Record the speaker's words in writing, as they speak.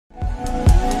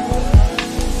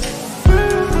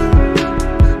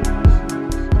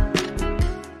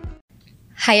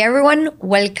Hi everyone,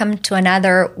 welcome to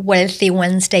another Wealthy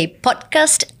Wednesday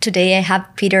podcast. Today I have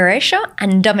Peter Esho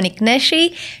and Dominic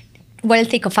Nesci,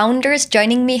 Wealthy co-founders,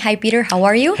 joining me. Hi Peter, how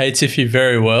are you? Hey Tiffy,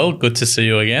 very well. Good to see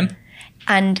you again.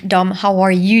 And Dom, how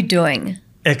are you doing?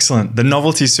 Excellent. The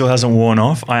novelty still hasn't worn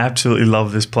off. I absolutely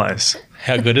love this place.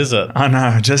 How good is it? I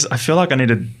know. I feel like I need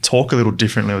to talk a little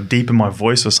differently or deepen my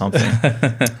voice or something.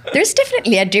 There's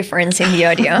definitely a difference in the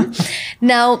audio.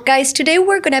 Now, guys, today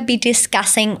we're going to be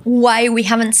discussing why we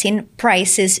haven't seen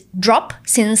prices drop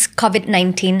since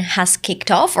COVID-19 has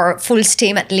kicked off, or full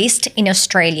steam at least, in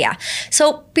Australia.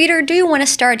 So, Peter, do you want to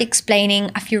start explaining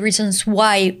a few reasons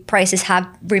why prices have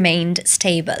remained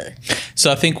stable?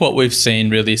 So I think what we've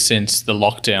seen really since the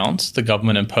lockdowns, the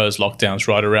government-imposed lockdowns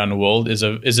right around the world, is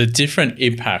a different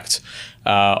impact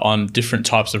on different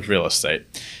types of real estate.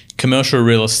 Commercial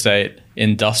real estate,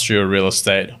 industrial real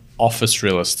estate, office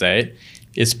real estate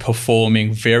is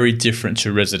performing very different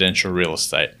to residential real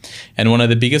estate. And one of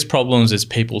the biggest problems is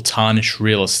people tarnish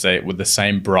real estate with the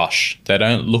same brush. They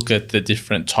don't look at the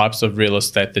different types of real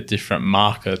estate, the different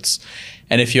markets.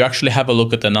 And if you actually have a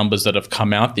look at the numbers that have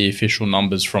come out, the official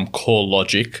numbers from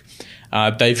CoreLogic,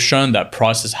 they've shown that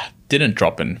prices didn't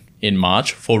drop in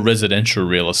March for residential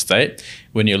real estate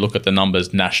when you look at the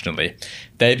numbers nationally.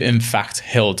 They've in fact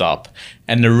held up.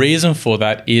 And the reason for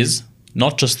that is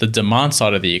not just the demand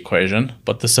side of the equation,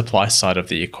 but the supply side of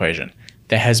the equation.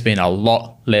 There has been a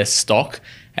lot less stock,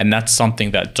 and that's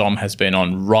something that Dom has been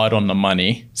right on the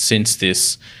money since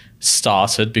this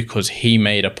started, because he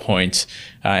made a point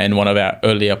in one of our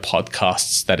earlier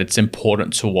podcasts that it's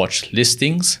important to watch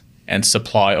listings and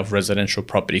supply of residential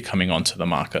property coming onto the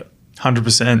market.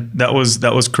 100%. That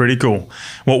was critical.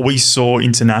 What we saw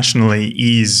internationally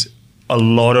is a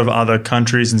lot of other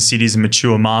countries and cities and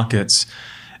mature markets,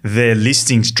 their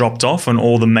listings dropped off on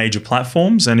all the major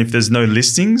platforms. And if there's no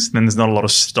listings, then there's not a lot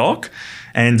of stock.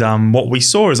 And what we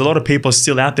saw is a lot of people are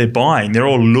still out there buying. They're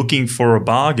all looking for a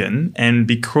bargain. And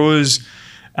because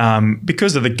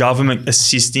of the government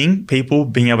assisting people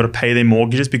being able to pay their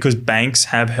mortgages, because banks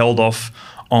have held off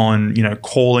on,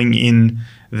 calling in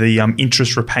the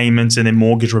interest repayments and their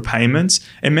mortgage repayments,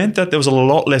 it meant that there was a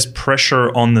lot less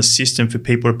pressure on the system for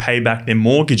people to pay back their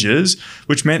mortgages,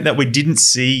 which meant that we didn't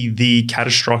see the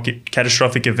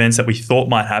catastrophic events that we thought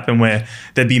might happen, where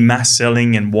there'd be mass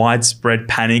selling and widespread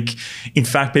panic. In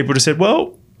fact, people just said,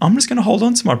 well, I'm just going to hold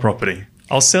on to my property.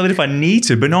 I'll sell it if I need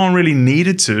to, but no one really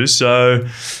needed to. So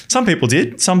some people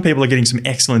did. Some people are getting some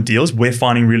excellent deals. We're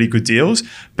finding really good deals.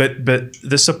 But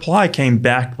the supply came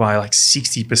back by like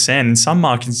 60%. And some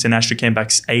markets internationally came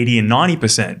back 80 and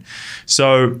 90%.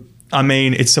 So, I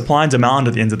mean, it's supply and demand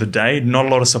at the end of the day. Not a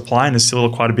lot of supply, and there's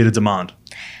still quite a bit of demand.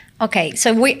 Okay,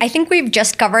 so I think we've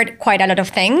just covered quite a lot of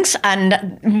things,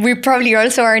 and we probably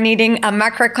also are needing a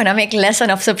macroeconomic lesson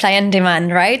of supply and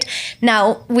demand, right?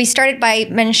 Now, we started by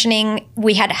mentioning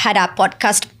we had a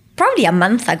podcast probably a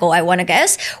month ago, I want to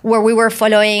guess, where we were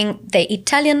following the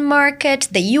Italian market,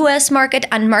 the US market,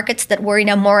 and markets that were in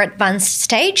a more advanced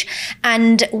stage.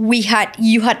 And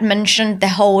you had mentioned the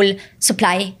whole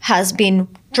supply has been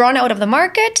drawn out of the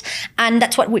market, and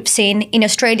that's what we've seen in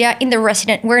Australia in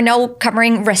the we're now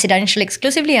covering residential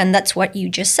exclusively, and that's what you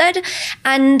just said.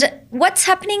 And what's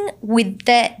happening with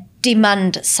the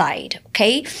demand side?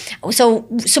 Okay, so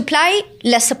supply,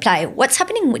 less supply. What's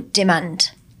happening with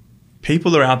demand?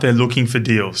 People are out there looking for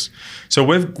deals. So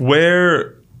we've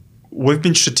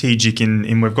been strategic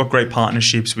in we've got great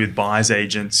partnerships with buyers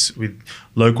agents, with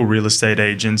local real estate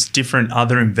agents, different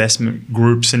other investment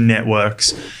groups and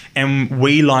networks. And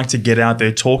we like to get out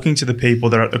there talking to the people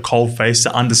that are at the coalface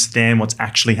to understand what's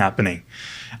actually happening.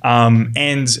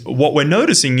 And what we're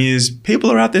noticing is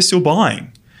people are out there still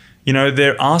buying.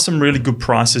 There are some really good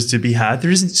prices to be had. There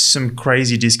isn't some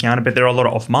crazy discount, but there are a lot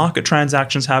of off-market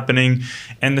transactions happening,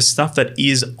 and the stuff that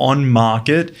is on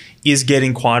market is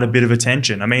getting quite a bit of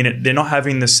attention. I mean, they're not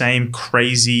having the same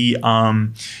crazy,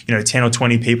 10 or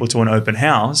 20 people to an open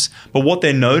house, but what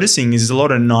they're noticing is a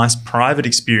lot of nice private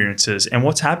experiences. And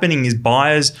what's happening is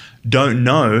buyers don't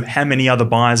know how many other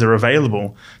buyers are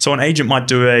available. So an agent might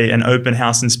do an open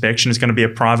house inspection. It's going to be a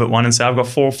private one, and say, I've got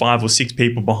 4 or 5 or 6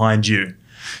 people behind you.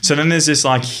 So then there's this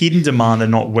like hidden demand they're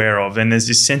not aware of. And there's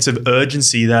this sense of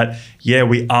urgency that,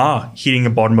 we are hitting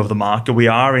the bottom of the market. We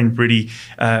are in pretty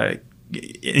an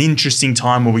interesting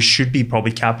time where we should be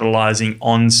probably capitalizing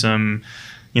on some,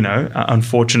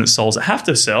 unfortunate souls that have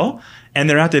to sell. And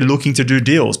they're out there looking to do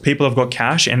deals. People have got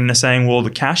cash, and they're saying, well, the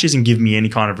cash isn't giving me any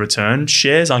kind of return.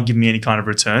 Shares aren't giving me any kind of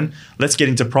return. Let's get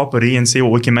into property and see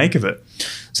what we can make of it.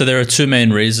 So there are 2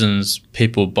 main reasons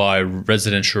people buy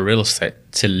residential real estate: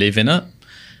 to live in it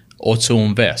or to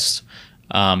invest.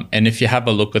 And if you have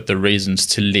a look at the reasons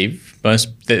to live,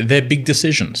 they're big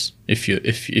decisions.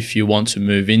 If you want to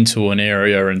move into an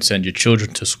area and send your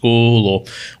children to school or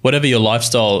whatever your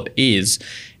lifestyle is,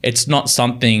 it's not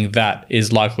something that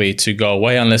is likely to go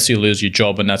away unless you lose your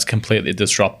job and that's completely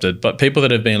disrupted. But people that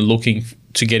have been looking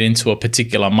to get into a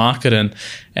particular market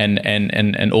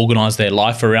and organize their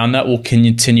life around that will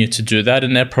continue to do that,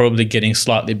 and they're probably getting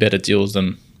slightly better deals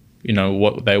than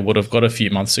what they would have got a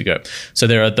few months ago. So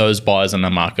there are those buyers in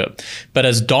the market. But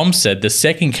as Dom said, the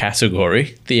second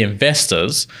category, the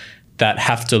investors that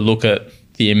have to look at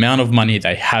the amount of money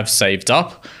they have saved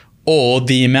up or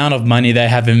the amount of money they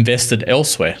have invested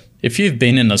elsewhere. If you've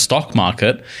been in the stock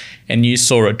market and you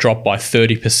saw it drop by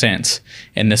 30%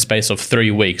 in the space of 3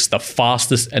 weeks, the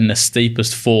fastest and the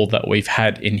steepest fall that we've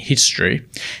had in history,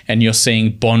 and you're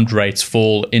seeing bond rates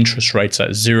fall, interest rates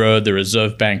at zero, the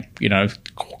Reserve Bank,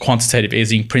 quantitative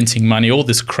easing, printing money, all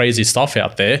this crazy stuff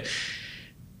out there,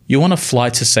 you want to fly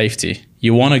to safety.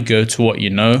 You want to go to what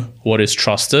you know, what is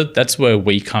trusted. That's where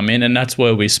we come in, and that's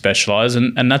where we specialize.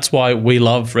 And that's why we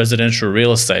love residential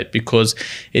real estate, because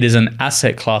it is an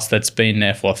asset class that's been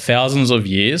there for thousands of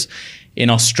years. In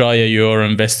Australia, you're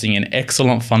investing in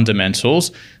excellent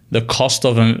fundamentals. The cost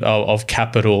of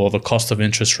capital or the cost of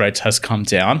interest rates has come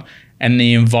down. And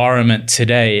the environment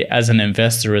today as an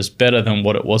investor is better than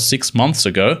what it was 6 months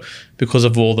ago because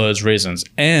of all those reasons.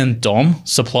 And Dom,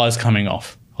 supply is coming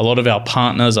off. A lot of our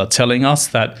partners are telling us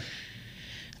that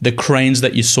the cranes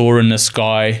that you saw in the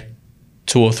sky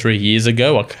 2 or 3 years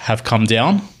ago have come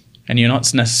down, and you're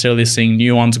not necessarily seeing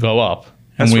new ones go up.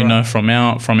 And That's we right. know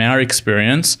from our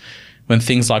experience, when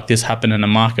things like this happen in the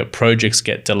market, projects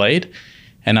get delayed,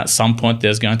 and at some point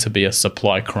there's going to be a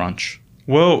supply crunch.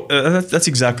 Well, that's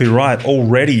exactly right.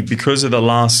 Already, because of the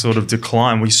last sort of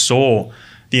decline, we saw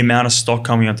the amount of stock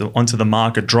coming onto the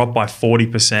market drop by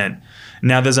 40%.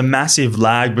 Now, there's a massive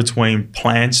lag between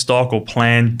planned stock or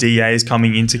planned DAs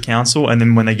coming into council and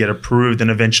then when they get approved and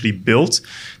eventually built.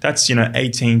 That's,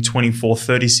 18, 24,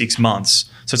 36 months.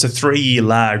 So it's a 3-year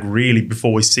lag really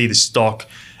before we see the stock,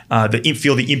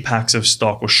 feel the impacts of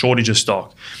stock or shortage of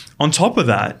stock. On top of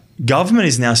that, government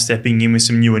is now stepping in with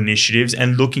some new initiatives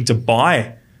and looking to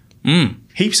buy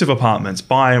heaps of apartments,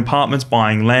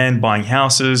 buying land, buying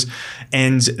houses,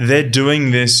 and they're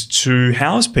doing this to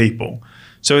house people.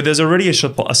 So there's already a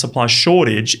supply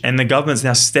shortage, and the government's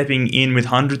now stepping in with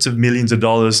hundreds of millions of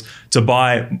dollars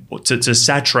to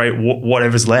saturate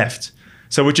whatever's left.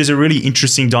 So which is a really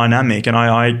interesting dynamic, and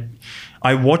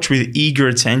I watch with eager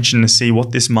attention to see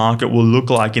what this market will look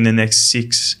like in the next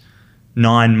 6,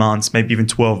 9 months, maybe even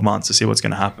 12 months to see what's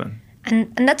going to happen.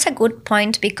 And that's a good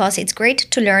point, because it's great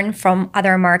to learn from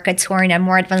other markets who are in a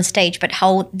more advanced stage, but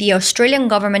how the Australian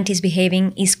government is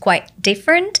behaving is quite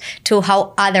different to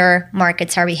how other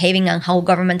markets are behaving and how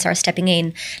governments are stepping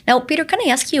in. Now, Peter, can I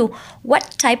ask you,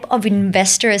 what type of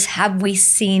investors have we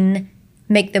seen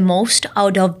make the most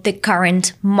out of the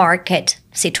current market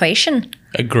situation?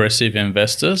 Aggressive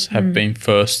investors have been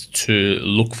first to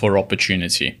look for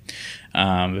opportunity.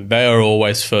 They are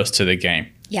always first to the game.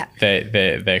 Yeah.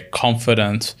 They're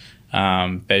confident.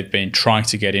 They've been trying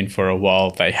to get in for a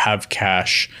while. They have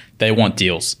cash. They want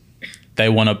deals. They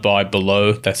want to buy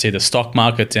below. They see the stock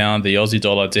market down, the Aussie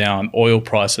dollar down, oil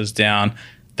prices down.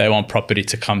 They want property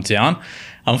to come down.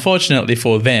 Unfortunately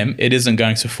for them, it isn't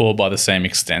going to fall by the same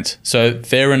extent. So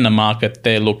they're in the market,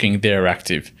 they're looking, they're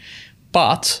active.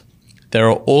 But there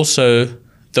are also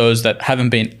those that haven't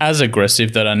been as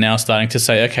aggressive that are now starting to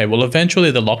say, okay, well,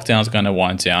 eventually the lockdown is going to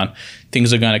wind down.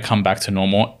 Things are going to come back to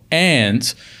normal.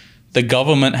 And the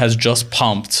government has just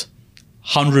pumped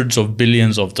hundreds of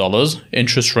billions of dollars.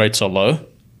 Interest rates are low.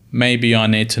 Maybe I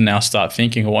need to now start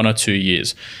thinking 1 or 2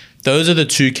 years. Those are the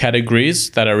two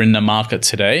categories that are in the market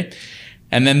today.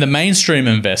 And then the mainstream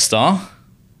investor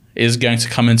is going to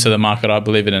come into the market, I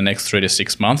believe, in the next 3 to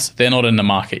 6 months. They're not in the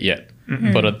market yet.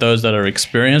 But are those that are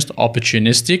experienced,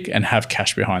 opportunistic, and have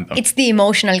cash behind them. It's the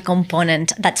emotional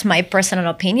component. That's my personal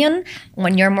opinion.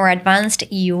 When you're more advanced,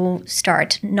 you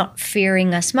start not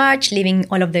fearing as much, leaving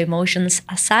all of the emotions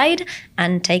aside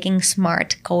and taking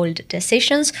smart, cold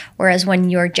decisions. Whereas when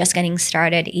you're just getting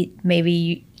started,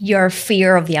 maybe your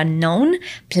fear of the unknown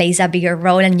plays a bigger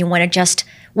role and you want to just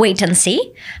wait and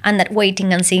see. And that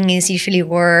waiting and seeing is usually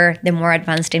where the more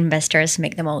advanced investors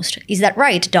make the most. Is that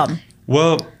right, Dom?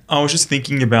 Well, I was just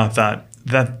thinking about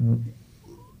that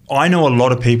I know a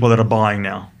lot of people that are buying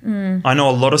now. I know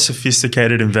a lot of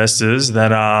sophisticated investors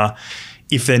that are,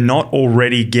 if they're not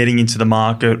already getting into the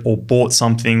market or bought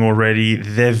something already,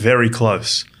 they're very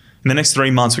close. In the next 3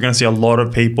 months, we're going to see a lot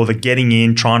of people that are getting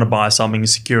in, trying to buy something and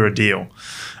secure a deal.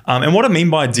 And what I mean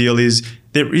by a deal is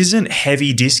there isn't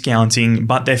heavy discounting,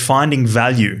 but they're finding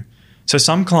value. So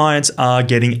some clients are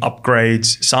getting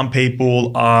upgrades. Some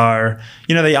people are,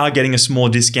 they are getting a small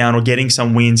discount or getting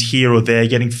some wins here or there,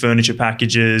 getting furniture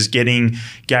packages, getting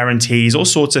guarantees, all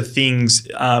sorts of things.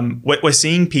 We're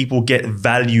seeing people get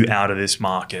value out of this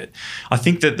market. I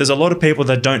think that there's a lot of people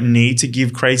that don't need to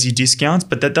give crazy discounts,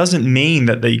 but that doesn't mean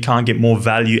that you can't get more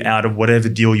value out of whatever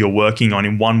deal you're working on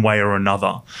in one way or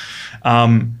another.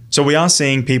 So we are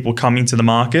seeing people coming to the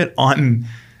market.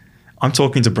 I'm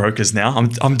talking to brokers now.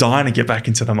 I'm dying to get back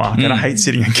into the market. I hate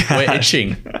sitting on cash. We're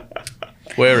itching.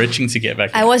 We're itching to get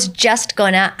back in. I was just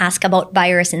gonna ask about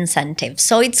buyer's incentives.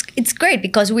 So it's great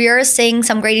because we are seeing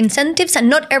some great incentives,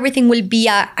 and not everything will be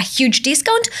a huge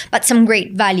discount, but some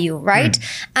great value, right?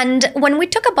 And when we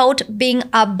talk about being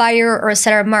a buyer or a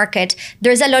seller market,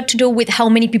 there's a lot to do with how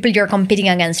many people you're competing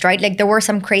against, right? Like there were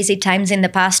some crazy times in the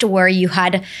past where you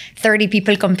had 30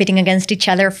 people competing against each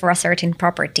other for a certain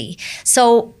property.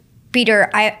 So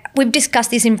Peter, we've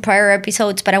discussed this in prior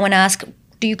episodes, but I want to ask,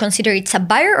 do you consider it's a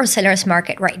buyer or seller's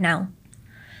market right now?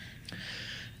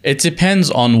 It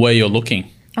depends on where you're looking.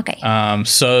 Okay.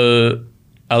 So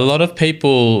a lot of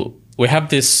people, we have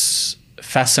this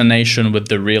fascination with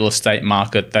the real estate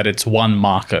market that it's one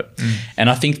market. And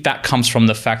I think that comes from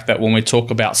the fact that when we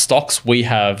talk about stocks, we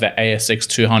have the ASX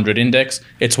 200 index,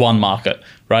 it's one market,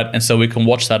 right? And so we can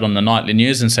watch that on the nightly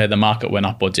news and say the market went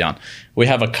up or down. We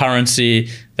have a currency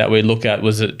that we look at,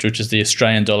 which is the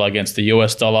Australian dollar against the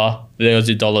US dollar. The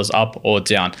Aussie dollar's up or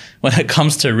down. When it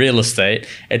comes to real estate,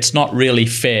 it's not really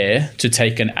fair to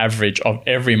take an average of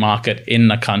every market in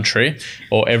the country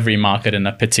or every market in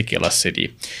a particular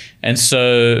city. And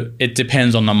so it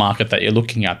depends on the market that you're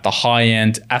looking at. The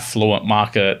high-end affluent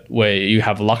market where you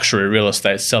have luxury real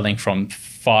estate selling from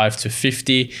 5 to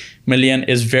 50 million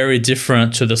is very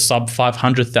different to the sub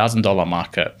 $500,000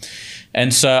 market.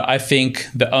 And so I think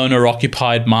the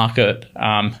owner-occupied market,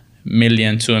 $1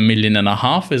 million to $1.5 million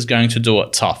is going to do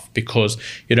it tough because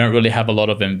you don't really have a lot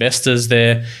of investors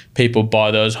there. People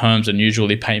buy those homes and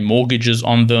usually pay mortgages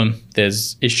on them.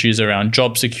 There's issues around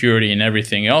job security and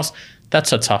everything else.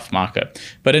 That's a tough market.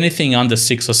 But anything under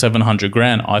 600 or 700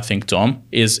 grand, I think, Dom,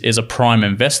 is a prime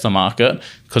investor market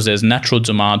because there's natural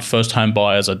demand. First home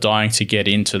buyers are dying to get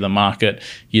into the market,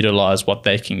 utilize what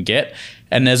they can get.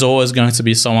 And there's always going to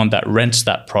be someone that rents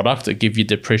that product that give you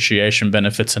depreciation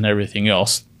benefits and everything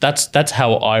else. That's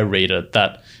how I read it,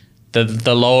 that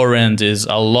the lower end is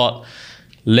a lot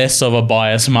less of a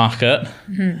buyer's market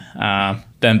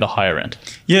than the higher end.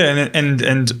 Yeah,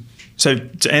 and so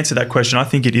to answer that question, I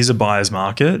think it is a buyer's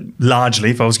market, largely,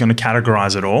 if I was going to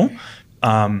categorize it all.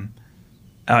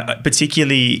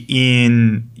 Particularly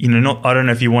in, I don't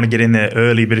know if you want to get in there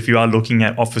early, but if you are looking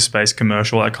at office space,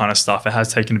 commercial, that kind of stuff, it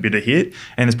has taken a bit of hit.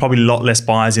 And there's probably a lot less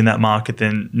buyers in that market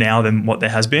than what there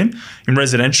has been. In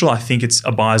residential, I think it's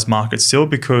a buyer's market still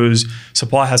because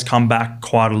supply has come back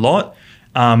quite a lot.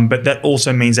 But that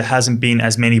also means there hasn't been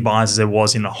as many buyers as there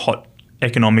was in a hot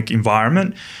economic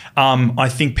environment. I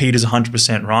think Peter's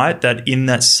 100% right that in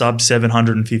that sub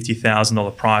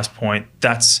 $750,000 price point,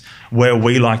 that's where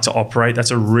we like to operate.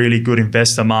 That's a really good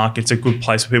investor market. It's a good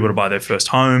place for people to buy their first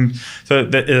home. So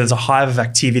there's a hive of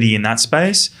activity in that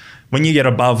space. When you get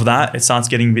above that, it starts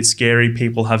getting a bit scary.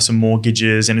 People have some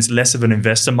mortgages and it's less of an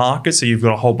investor market. So you've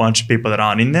got a whole bunch of people that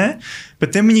aren't in there.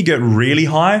 But then when you get really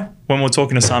high, when we were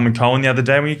talking to Simon Cohen the other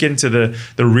day, when you get into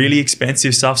the really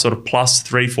expensive stuff, sort of plus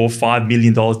 $3, $4, $5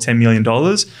 million, $10 million,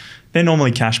 they're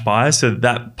normally cash buyers. So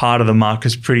that part of the market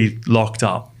is pretty locked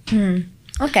up.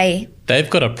 Okay. They've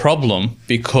got a problem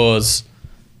because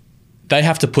they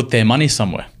have to put their money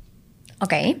somewhere.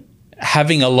 Okay.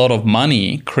 Having a lot of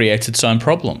money creates its own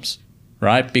problems,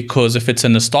 right? Because if it's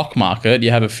in the stock market, you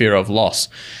have a fear of loss.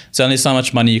 There's only so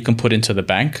much money you can put into the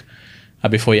bank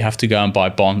before you have to go and buy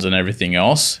bonds and everything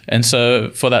else. And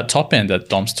so for that top end that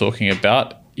Dom's talking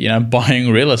about, buying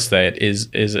real estate is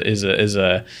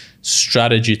a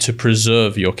strategy to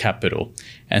preserve your capital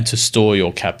and to store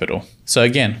your capital. So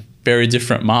again, very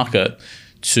different market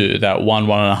to that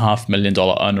 $1.5 million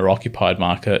owner-occupied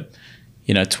market,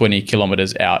 20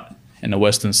 kilometers out in the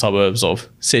western suburbs of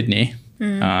Sydney,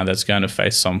 that's going to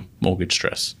face some mortgage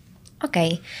stress.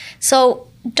 Okay. So,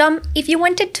 Dom, if you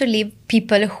wanted to leave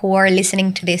people who are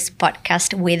listening to this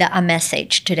podcast with a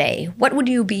message today, what would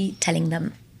you be telling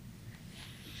them?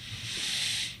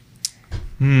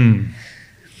 I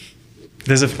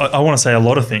want to say a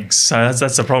lot of things. So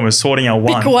that's the problem, is sorting out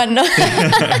one. Pick one.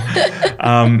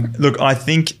 Look, I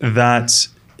think that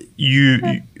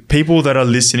people that are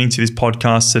listening to this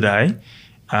podcast today,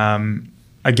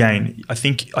 again, I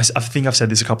think I've said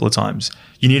this a couple of times.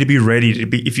 You need to be ready to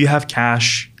be. If you have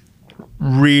cash,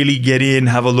 really get in,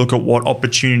 have a look at what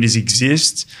opportunities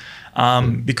exist.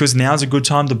 Because now's a good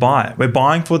time to buy. We're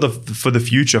buying for the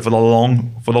future, for the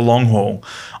long haul.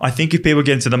 I think if people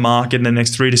get into the market in the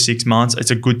next 3 to 6 months,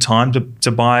 it's a good time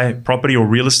to buy property or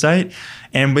real estate,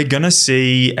 and we're going to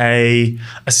see a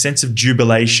sense of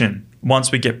jubilation once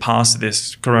we get past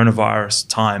this coronavirus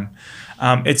time.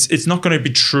 It's not going to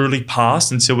be truly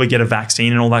past until we get a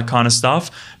vaccine and all that kind of stuff.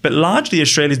 But largely,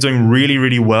 Australia's doing really,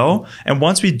 really well. And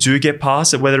once we do get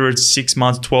past it, whether it's 6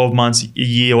 months, 12 months, a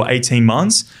year, or 18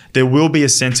 months, there will be a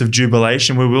sense of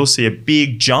jubilation. We will see a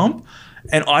big jump.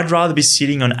 And I'd rather be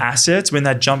sitting on assets when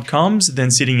that jump comes than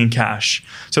sitting in cash.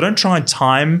 So don't try and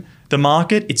time the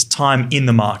market. It's time in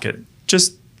the market.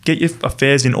 Just get your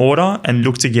affairs in order and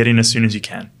look to get in as soon as you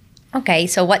can. Okay,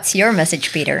 so what's your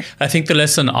message, Peter? I think the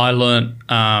lesson I learned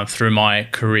through my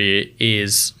career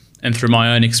is, and through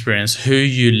my own experience, who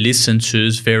you listen to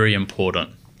is very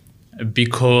important,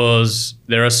 because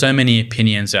there are so many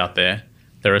opinions out there.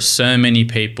 There are so many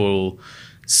people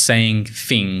saying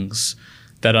things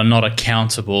that are not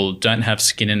accountable, don't have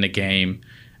skin in the game,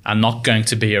 are not going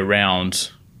to be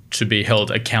around to be held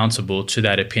accountable to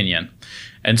that opinion.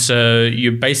 And so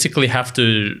you basically have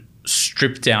to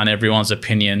strip down everyone's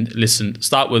opinion,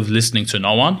 start with listening to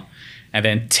no one, and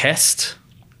then test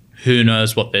who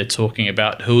knows what they're talking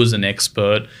about, who is an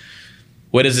expert,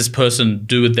 what does this person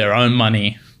do with their own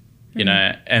money,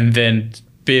 and then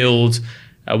build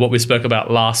what we spoke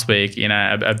about last week,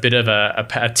 a bit of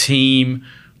a team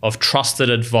of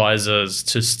trusted advisors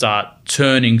to start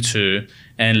turning to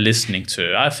and listening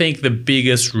to. I think the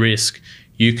biggest risk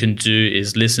you can do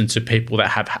is listen to people that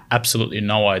have absolutely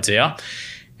no idea.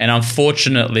 And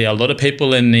unfortunately, a lot of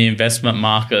people in the investment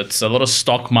markets, a lot of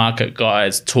stock market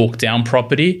guys talk down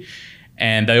property,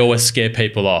 and they always scare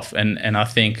people off. And I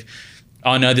think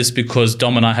I know this because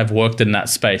Dom and I have worked in that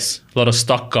space. A lot of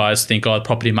stock guys think, the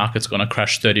property market's going to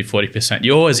crash 30, 40%.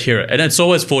 You always hear it. And it's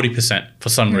always 40% for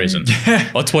some reason,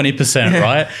 or 20%,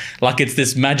 right? Like it's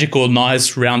this magical,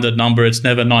 nice, rounded number. It's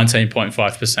never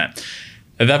 19.5%.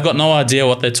 They've got no idea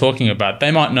what they're talking about.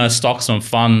 They might know stocks and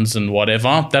funds and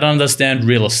whatever. They don't understand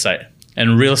real estate.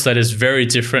 And real estate is very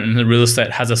different, and real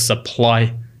estate has a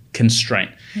supply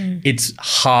constraint. It's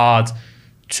hard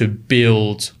to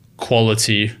build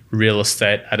quality real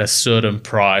estate at a certain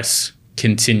price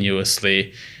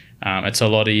continuously. It's a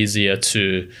lot easier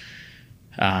to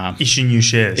issue new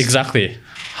shares. Exactly.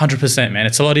 100%, man.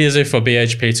 It's a lot easier for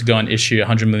BHP to go and issue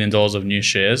 $100 million of new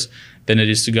shares than it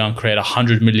is to go and create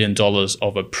 $100 million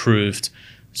of approved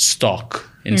stock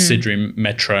in Sydney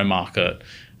metro market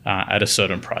at a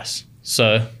certain price.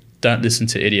 So don't listen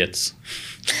to idiots.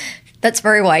 That's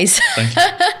very wise. Thank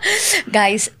you.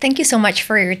 Guys, thank you so much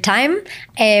for your time.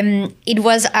 It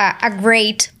was a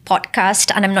great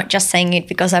podcast, and I'm not just saying it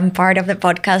because I'm part of the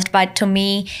podcast, but to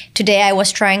me, today I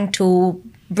was trying to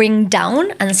bring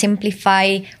down and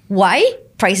simplify why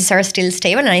prices are still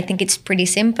stable. And I think it's pretty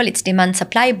simple. It's demand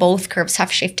supply. Both curves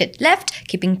have shifted left,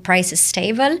 keeping prices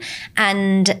stable.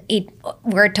 And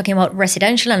we're talking about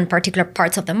residential and particular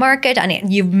parts of the market.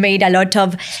 And you've made a lot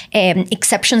of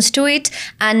exceptions to it.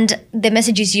 And the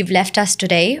messages you've left us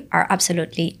today are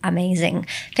absolutely amazing.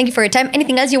 Thank you for your time.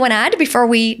 Anything else you want to add before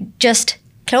we just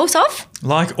close off?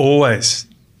 Like always,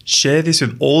 share this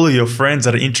with all of your friends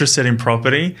that are interested in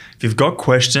property. If you've got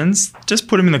questions, just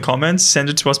put them in the comments, send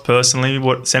it to us personally,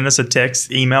 send us a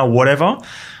text, email, whatever.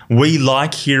 We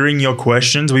like hearing your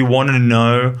questions. We want to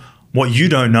know what you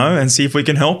don't know and see if we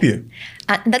can help you.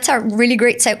 That's a really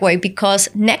great segue,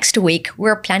 because next week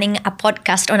we're planning a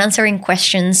podcast on answering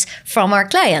questions from our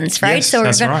clients, right? Yes,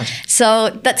 that's right. So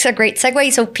that's a great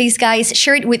segue. So please, guys,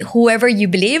 share it with whoever you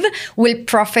believe will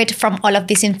profit from all of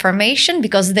this information,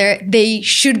 because they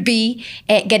should be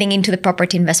getting into the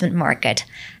property investment market.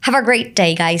 Have a great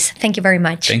day, guys. Thank you very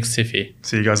much. Thanks, Tiffy.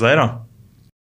 See you guys later.